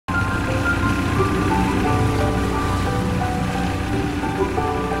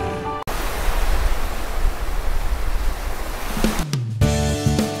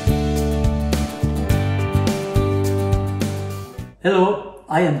Hello,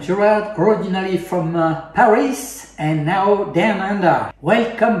 I am Gerard, originally from Paris and now down under.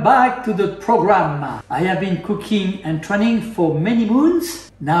 Welcome back to the program. I have been cooking and training for many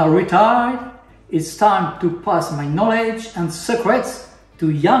moons. Now retired, it's time to pass my knowledge and secrets to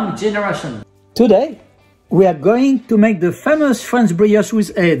young generation. Today, we are going to make the famous French brioche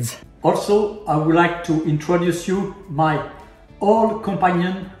with eggs. Also, I would like to introduce you my old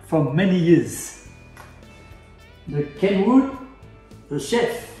companion from many years. The Kenwood, the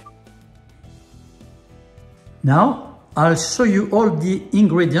chef. Now I'll show you all the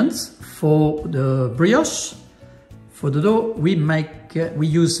ingredients for the brioche. For the dough we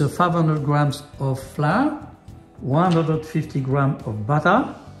use 500 grams of flour, 150 grams of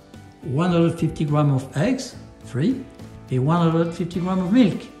butter, 150 grams of eggs, 3, and 150 grams of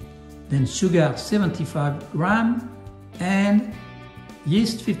milk. Then sugar 75 grams and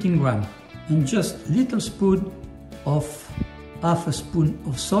yeast 15 grams, and just little spoon of half a spoon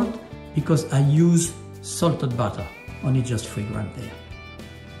of salt because I use salted butter, only just 3 grams there.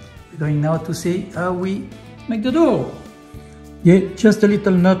 We're going now to see how we make the dough. Yeah, just a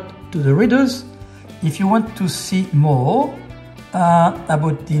little note to the readers. If you want to see more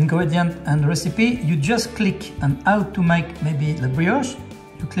about the ingredient and recipe, you just click on how to make maybe the brioche.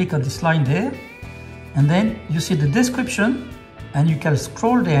 You click on this line there, and then you see the description, and you can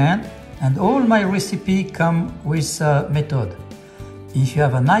scroll down, and all my recipe come with a method. If you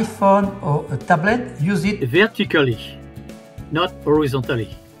have an iPhone or a tablet, use it vertically, not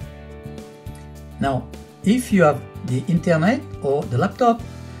horizontally. Now, if you have the internet or the laptop,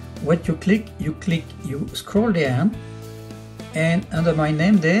 what you click, you scroll down, and under my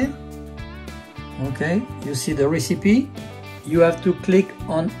name there, okay, you see the recipe. You have to click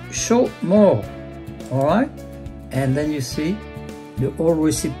on show more, all right? And then you see the whole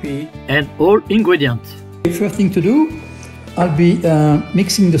recipe and all ingredients. The first thing to do, I'll be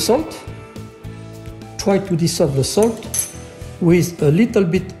mixing the salt. Try to dissolve the salt with a little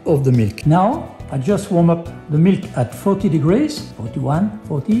bit of the milk. Now, I just warm up the milk at 40 degrees, 41,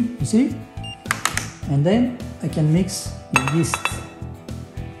 40, you see? And then I can mix the yeast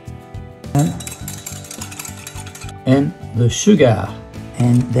and the sugar.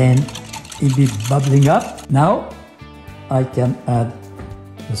 And then it be bubbling up. Now, I can add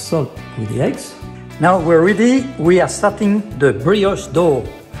the salt with the eggs. Now we're ready. We are starting the brioche dough.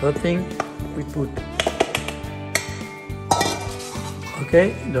 First thing we put,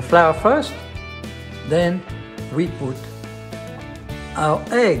 okay, the flour first. Then we put our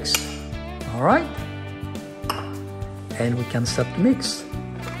eggs, all right? And we can start to mix.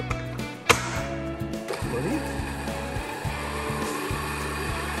 Ready?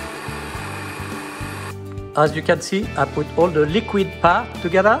 As you can see, I put all the liquid part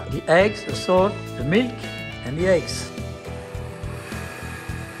together, the eggs, the salt, the milk, and the eggs.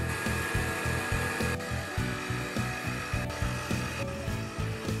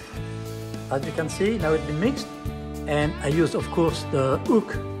 As you can see, now it's been mixed, and I use, of course, the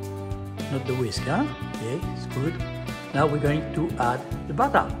hook, not the whisk, huh? Okay, it's good. Now we're going to add the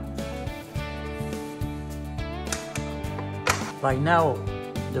butter. By now,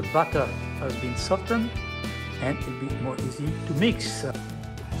 the butter has been softened, and it'll be more easy to mix.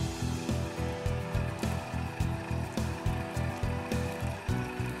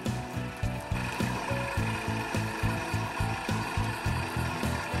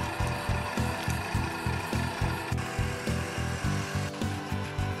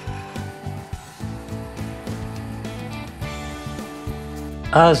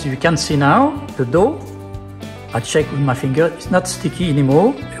 As you can see now, the dough, I check with my finger, it's not sticky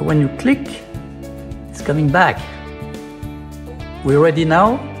anymore. When you click, it's coming back. We're ready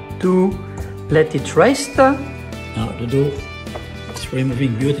now to let it rest. Now the dough is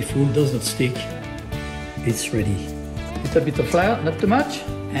removing beautiful, does not stick. It's ready. Little bit of flour, not too much,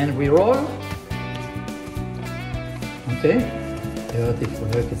 and we roll. Okay, beautiful,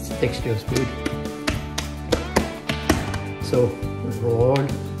 look, its texture is good. So we roll.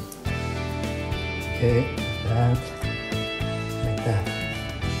 Okay, like that.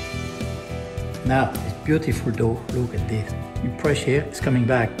 Now, it's beautiful dough, look at this. You press here, it's coming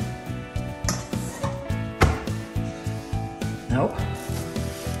back. Now,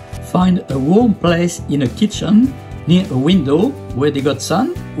 find a warm place in a kitchen, near a window where they got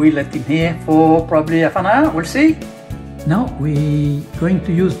sun. We let it here for probably half an hour, we'll see. Now, we're going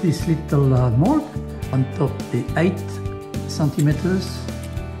to use this little mold on top the 8 centimeters,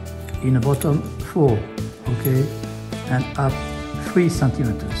 in the bottom 4, okay, and up 3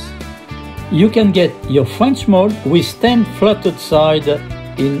 centimeters. You can get your French mold with 10 flatted side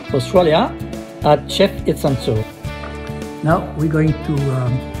in Australia at Chef Essential. Now we're going to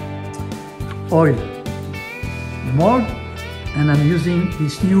oil the mold, and I'm using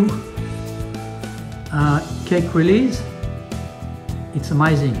this new cake release. It's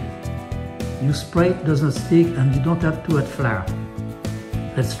amazing. You spray, it doesn't stick, and you don't have to add flour.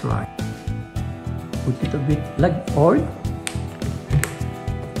 Let's try. Put it a bit like oil.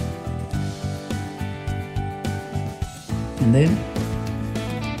 And then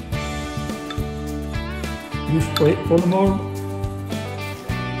you spray all the mold.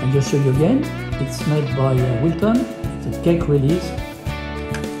 I'll just show you again. It's made by Wilton. It's a cake release,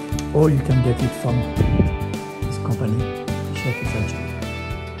 or you can get it from this company, Chef Essential.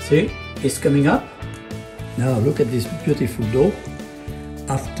 See, it's coming up. Now look at this beautiful dough.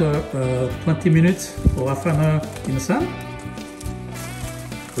 After 20 minutes or half an hour in the sun,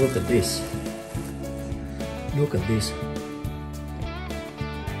 look at this. Look at this.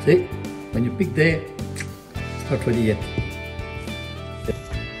 See, when you pick there, it's not ready yet.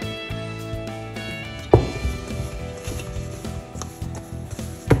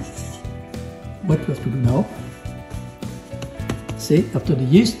 What we have to do now, see, after the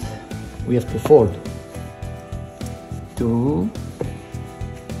yeast, we have to fold. 2,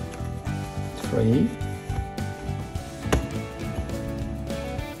 3,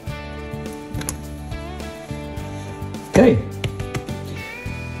 okay.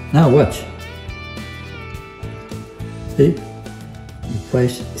 Now watch. See, the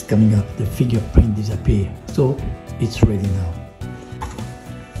price is coming up, the fingerprint disappears, so it's ready now.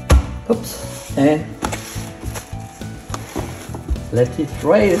 Oops, and let it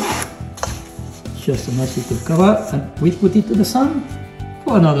dry. Just a nice little cover, and we put it to the sun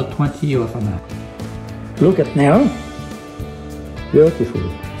for another 20 or half an hour. Look at now, beautiful.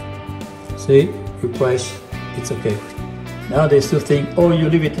 See, your price, it's okay. Now there's two things, or you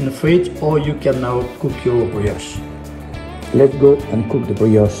leave it in the fridge, or you can now cook your brioche. Let's go and cook the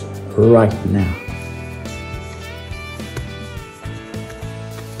brioche right now.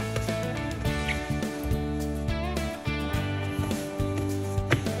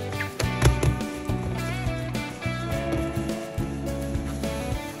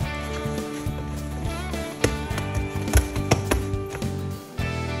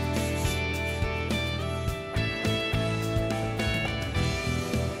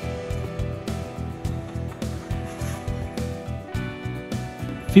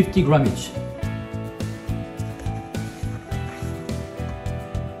 $50 grammage.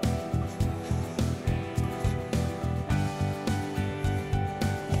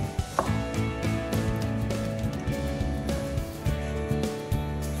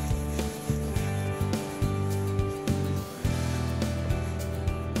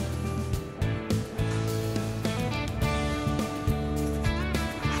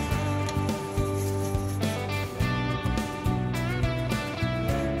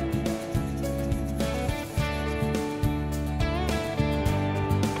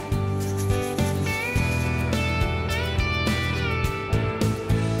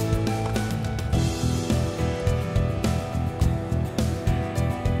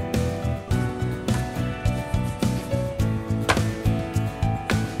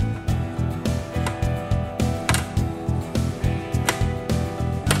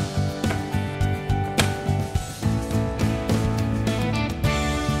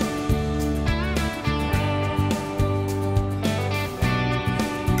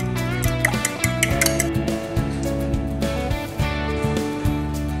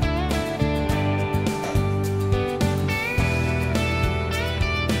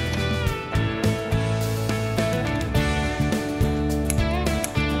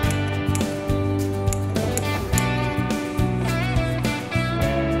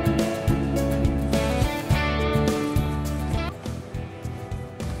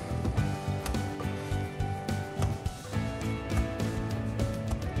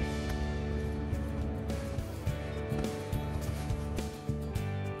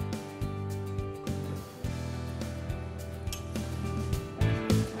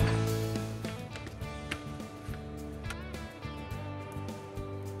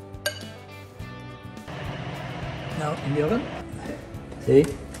 Now in the oven, see,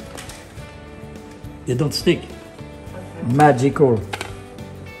 they don't stick. Magical,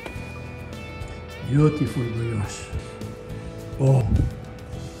 beautiful brioche. Oh,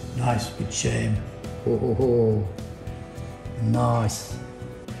 nice with shame. Oh, nice.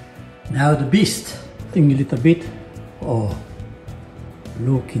 Now the beast, think a little bit. Oh,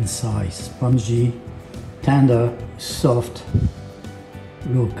 look inside, spongy, tender, soft.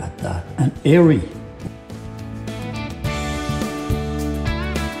 Look at that, and airy.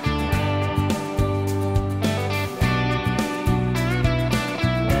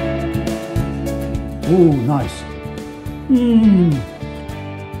 Oh, nice. Mmm.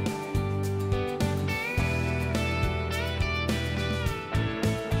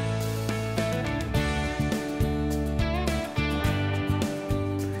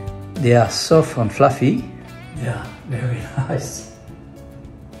 They are soft and fluffy. Yeah, very nice.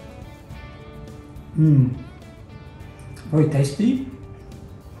 Mmm. Very tasty.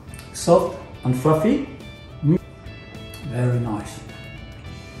 Soft and fluffy. Mm. Very nice.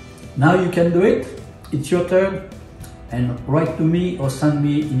 Now you can do it. It's your turn. And write to me or send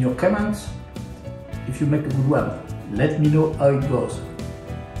me in your comments if you make a good one. Let me know how it goes.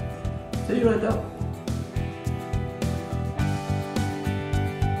 See you later.